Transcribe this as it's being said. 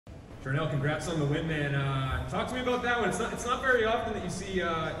Jornel, congrats on the win, man. Talk to me about that one. It's not very often that you see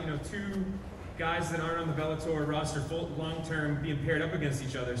two guys that aren't on the Bellator roster long term being paired up against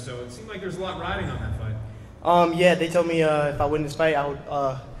each other. So it seemed like there's a lot riding on that fight. Yeah, they told me if I win this fight, I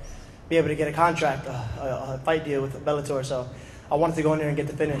would be able to get a contract, a fight deal with Bellator. So I wanted to go in there and get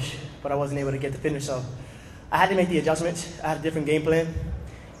the finish, but I wasn't able to get the finish. So I had to make the adjustments. I had a different game plan.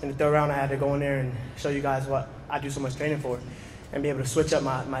 In the third round, I had to go in there and show you guys what I do so much training for, and be able to switch up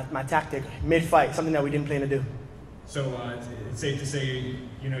my tactic mid-fight, something that we didn't plan to do. So it's safe to say,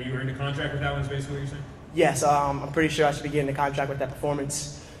 you earned a contract with that one, is basically what you're saying? Yes, I'm pretty sure I should be getting a contract with that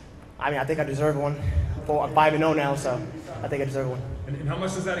performance. I mean, I think I deserve one. I'm 5-0 now, so I think I deserve one. And how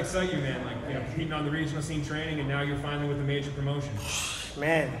much does that excite you, man? Like, competing on the regional scene training, and now you're finally with a major promotion.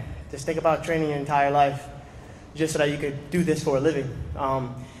 Man, just think about training your entire life just so that you could do this for a living.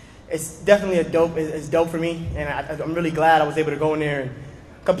 It's definitely it's dope for me, and I'm really glad I was able to go in there and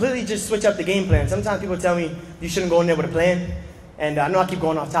completely just switch up the game plan. Sometimes people tell me you shouldn't go in there with a plan, and I know I keep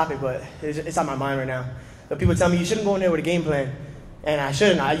going off topic, but it's on my mind right now. But people tell me you shouldn't go in there with a game plan, and I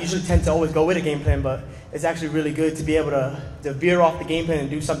shouldn't. I usually tend to always go with a game plan, but it's actually really good to be able to veer off the game plan and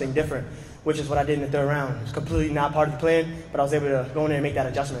do something different, which is what I did in the third round. It's completely not part of the plan, but I was able to go in there and make that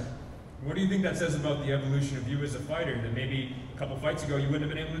adjustment. What do you think that says about the evolution of you as a fighter, that maybe a couple fights ago you wouldn't have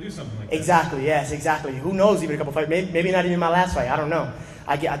been able to do something like that? Exactly, yes, exactly. Who knows, even a couple fights, maybe not even my last fight, I don't know.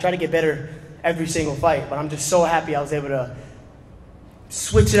 I try to get better every single fight, but I'm just so happy I was able to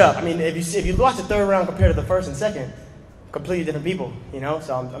switch it up. I mean, if you watch the third round compared to the first and second, completely different people,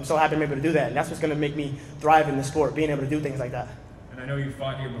 So I'm so happy I'm able to do that, and that's what's going to make me thrive in the sport, being able to do things like that. And I know you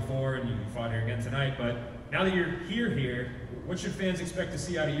fought here before, and you fought here again tonight, but now that you're here, what should fans expect to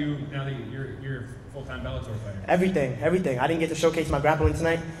see out of you now that you're a full-time Bellator fighter? Everything. I didn't get to showcase my grappling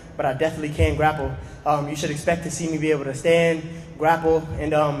tonight, but I definitely can grapple. You should expect to see me be able to stand, grapple,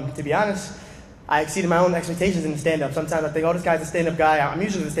 and to be honest, I exceeded my own expectations in the stand-up. Sometimes I think, oh, this guy's a stand-up guy. I'm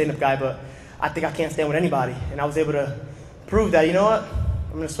usually the stand-up guy, but I think I can't stand with anybody. And I was able to prove that, you know what?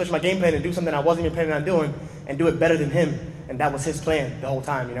 I'm going to switch my game plan and do something I wasn't even planning on doing and do it better than him. And that was his plan the whole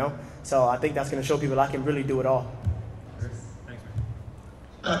time, So I think that's going to show people I can really do it all.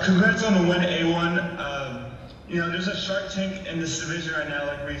 Congrats on the win, A1. There's a Shark Tank in this division right now,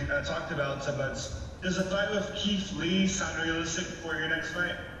 like we talked about. But does a fight with Keith Lee sound realistic for your next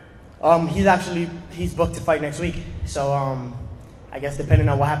fight? He's booked to fight next week. So I guess depending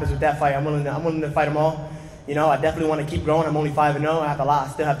on what happens with that fight, I'm willing to fight them all. I definitely want to keep growing. I'm only 5-0. I have a lot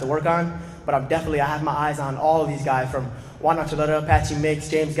I still have to work on. But I have my eyes on all of these guys, from Juan Archuleta, Patchy Mix,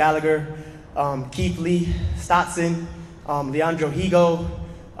 James Gallagher, Keith Lee, Stotson, Leandro Higo,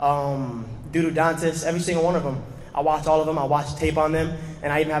 Dudu Dantas, every single one of them. I watch all of them. I watch tape on them.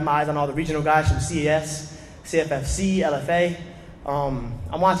 And I even have my eyes on all the regional guys from CES, CFFC, LFA.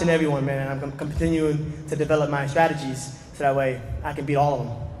 I'm watching everyone, man, and I'm continuing to develop my strategies so that way I can beat all of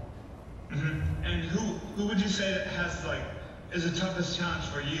them. Mm-hmm. And who would you say is the toughest challenge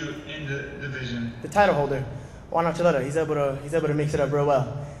for you in the division? The title holder, Juan Archuleta. He's able to mix it up real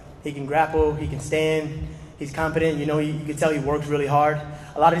well. He can grapple, he can stand, he's confident. You can tell he works really hard.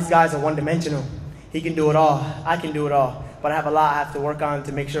 A lot of these guys are one-dimensional. He can do it all. I can do it all. But I have a lot I have to work on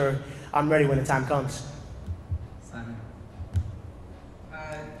to make sure I'm ready when the time comes. Simon.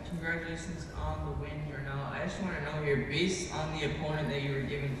 Congratulations on the win, Jornel. I just want to know here, based on the opponent that you were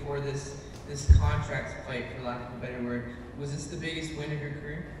given for this contract fight, for lack of a better word, was this the biggest win of your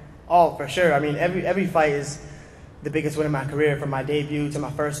career? Oh, for sure. I mean, every fight is the biggest win of my career, from my debut to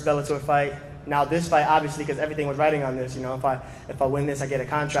my first Bellator fight. Now this fight, obviously, because everything was riding on this. If I win this, I get a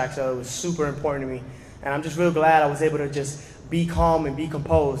contract, so it was super important to me. And I'm just real glad I was able to just be calm and be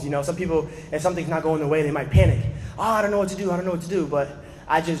composed. Some people, if something's not going their way, they might panic. Oh, I don't know what to do. But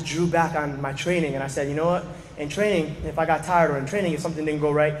I just drew back on my training, and I said, you know what? In training, if I got tired, or in training, if something didn't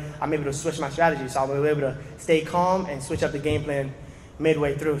go right, I'm able to switch my strategy. So I'm able to stay calm and switch up the game plan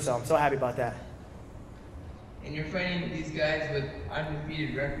midway through. So I'm so happy about that. And you're fighting these guys with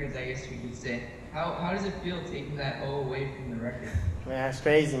undefeated records, I guess we could say. How does it feel taking that O away from the record? Man, it's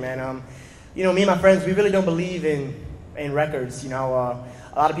crazy, man. Me and my friends, we really don't believe in records. A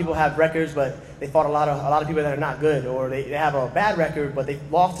lot of people have records, but they fought a lot of people that are not good, or they have a bad record, but they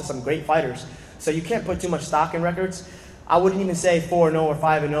lost to some great fighters. So you can't put too much stock in records. I wouldn't even say 4-0 or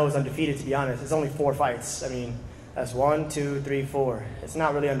 5-0 is undefeated, to be honest. It's only 4 fights. I mean, that's 1, 2, 3, 4. It's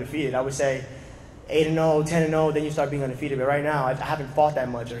not really undefeated. I would say 8-0, 10-0, then you start being undefeated. But right now, I haven't fought that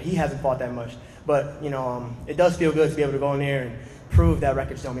much, or he hasn't fought that much. But, it does feel good to be able to go in there and prove that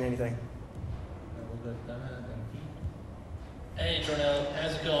records don't mean anything. Hey Jornel,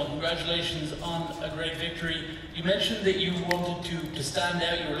 how's it going? Congratulations on a great victory. You mentioned that you wanted to stand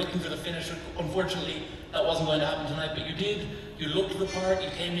out, you were looking for the finish. Unfortunately, that wasn't going to happen tonight, but you did. You looked the part, you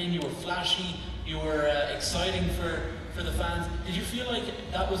came in, you were flashy, you were exciting for the fans. Did you feel like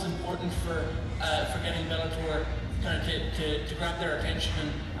that was important for getting Bellator kind of to grab their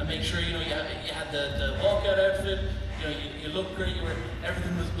attention and make sure, you had the walkout outfit, you looked great,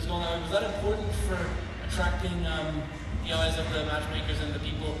 everything was going on. Was that important for attracting the eyes of the matchmakers and the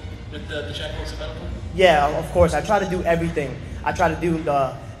people with the checkbooks of Bellator? Yeah, of course. I try to do everything. I try to do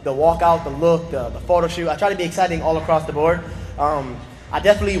the walkout, the look, the photo shoot. I try to be exciting all across the board. I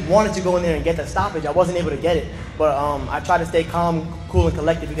definitely wanted to go in there and get the stoppage. I wasn't able to get it, but I try to stay calm, cool, and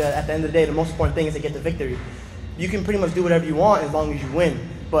collected because at the end of the day, the most important thing is to get the victory. You can pretty much do whatever you want as long as you win,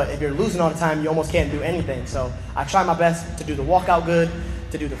 but if you're losing all the time, you almost can't do anything. So I try my best to do the walkout good,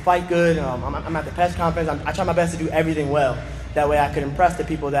 to do the fight good. I'm at the press conference. I try my best to do everything well. That way I could impress the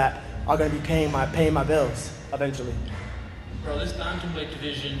people that are going to be paying my bills eventually. Bro, this bantamweight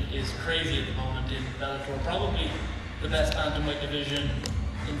division is crazy at the moment in Bellator. Probably the best bantamweight division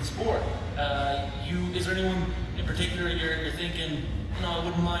in the sport. Is there anyone in particular you're thinking, I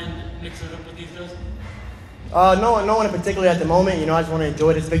wouldn't mind mixing it up with these guys? No one in particular at the moment. I just want to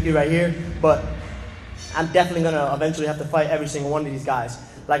enjoy this victory right here. But I'm definitely going to eventually have to fight every single one of these guys.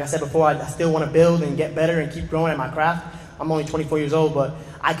 Like I said before, I still want to build and get better and keep growing at my craft. I'm only 24 years old, but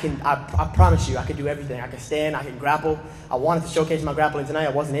I promise you, I can do everything. I can stand, I can grapple. I wanted to showcase my grappling tonight.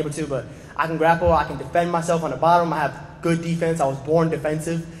 I wasn't able to, but I can grapple. I can defend myself on the bottom. I have good defense. I was born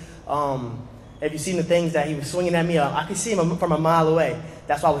defensive. If you've seen the things that he was swinging at me, I could see him from a mile away.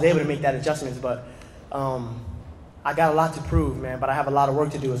 That's why I was able to make that adjustments. But I got a lot to prove, man, but I have a lot of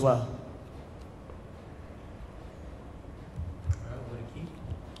work to do as well.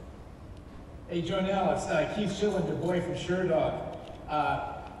 Hey, Jornel, it's Keith Schilling, your boy from Sure Dog.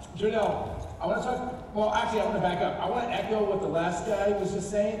 Jornel, I want to talk, well, actually, I want to back up. I want to echo what the last guy was just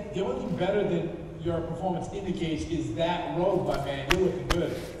saying. The only thing better than your performance indicates is that robe, my man. You're looking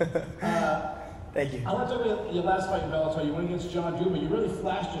good. Thank you. I want to talk about your last fight in Bellator. You went against John Duma. You really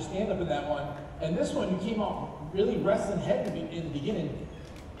flashed your stand-up in that one. And this one, you came out really wrestling head in the beginning.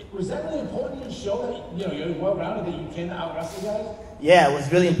 Was that really important to show that, you're well-rounded, that you can out-wrestle guys? Yeah, it was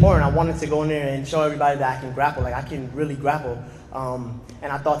really important. I wanted to go in there and show everybody that I can grapple. Like, I can really grapple.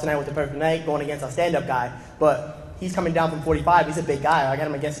 And I thought tonight was the perfect night going against a stand-up guy. But he's coming down from 45. He's a big guy. I got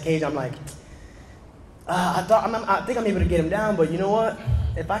him against the cage. I'm like, I think I'm able to get him down. But you know what?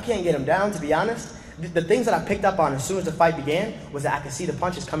 If I can't get him down, to be honest, the things that I picked up on as soon as the fight began was that I could see the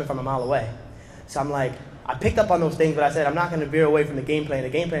punches coming from a mile away. So I'm like, I picked up on those things, but I said I'm not going to veer away from the game plan. The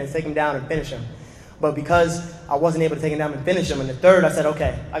game plan is take him down and finish him. But because I wasn't able to take him down and finish him in the third, I said,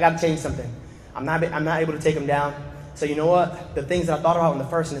 okay, I got to change something. I'm not able to take him down. So you know what? The things that I thought about in the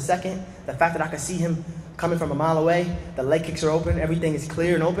first and the second, the fact that I could see him coming from a mile away, the leg kicks are open, everything is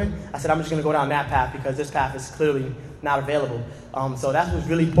clear and open, I said I'm just going to go down that path because this path is clearly not available. So that was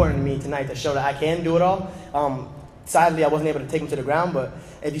really important to me tonight to show that I can do it all. Sadly, I wasn't able to take him to the ground, but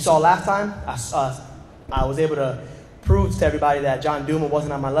if you saw last time, I was able to prove to everybody that John Duma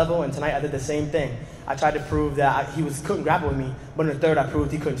wasn't on my level, and tonight I did the same thing. I tried to prove that he couldn't grapple with me, but in the third I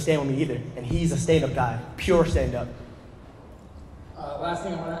proved he couldn't stand with me either, and he's a stand-up guy, pure stand-up. Last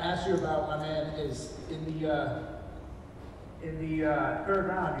thing I want to ask you about, my man, is in the third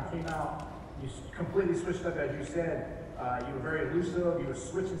round, you came out, you completely switched up, as you said. You were very elusive. You were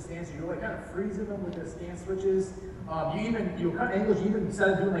switching stances. You were like kind of freezing them with the stance switches. You were kind of English. You even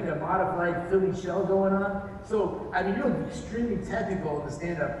started doing like a modified Philly shell going on. So I mean, you're extremely technical in the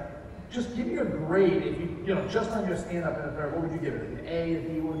stand-up. Just give me a grade if you just on your stand-up in the third. What would you give it? An A, a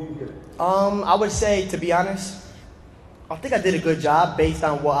B? What would you give it? I would say, to be honest, I think I did a good job based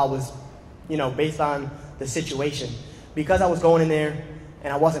on what I was, based on the situation. Because I was going in there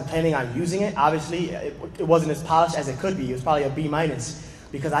and I wasn't planning on using it, obviously, it wasn't as polished as it could be. It was probably a B-,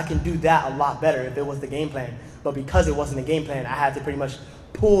 because I can do that a lot better if it was the game plan. But because it wasn't the game plan, I had to pretty much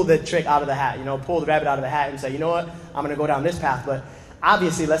pull the trick out of the hat, pull the rabbit out of the hat and say, you know what, I'm going to go down this path. But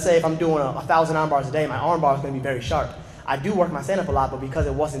obviously, let's say if I'm doing 1,000 arm bars a day, my arm bar is going to be very sharp. I do work my stand-up a lot, but because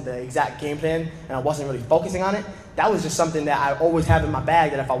it wasn't the exact game plan and I wasn't really focusing on it, that was just something that I always have in my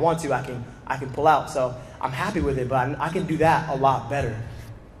bag that if I want to, I can pull out. So I'm happy with it, but I can do that a lot better.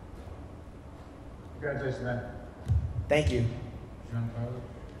 Congratulations, man. Thank you. Giancarlo.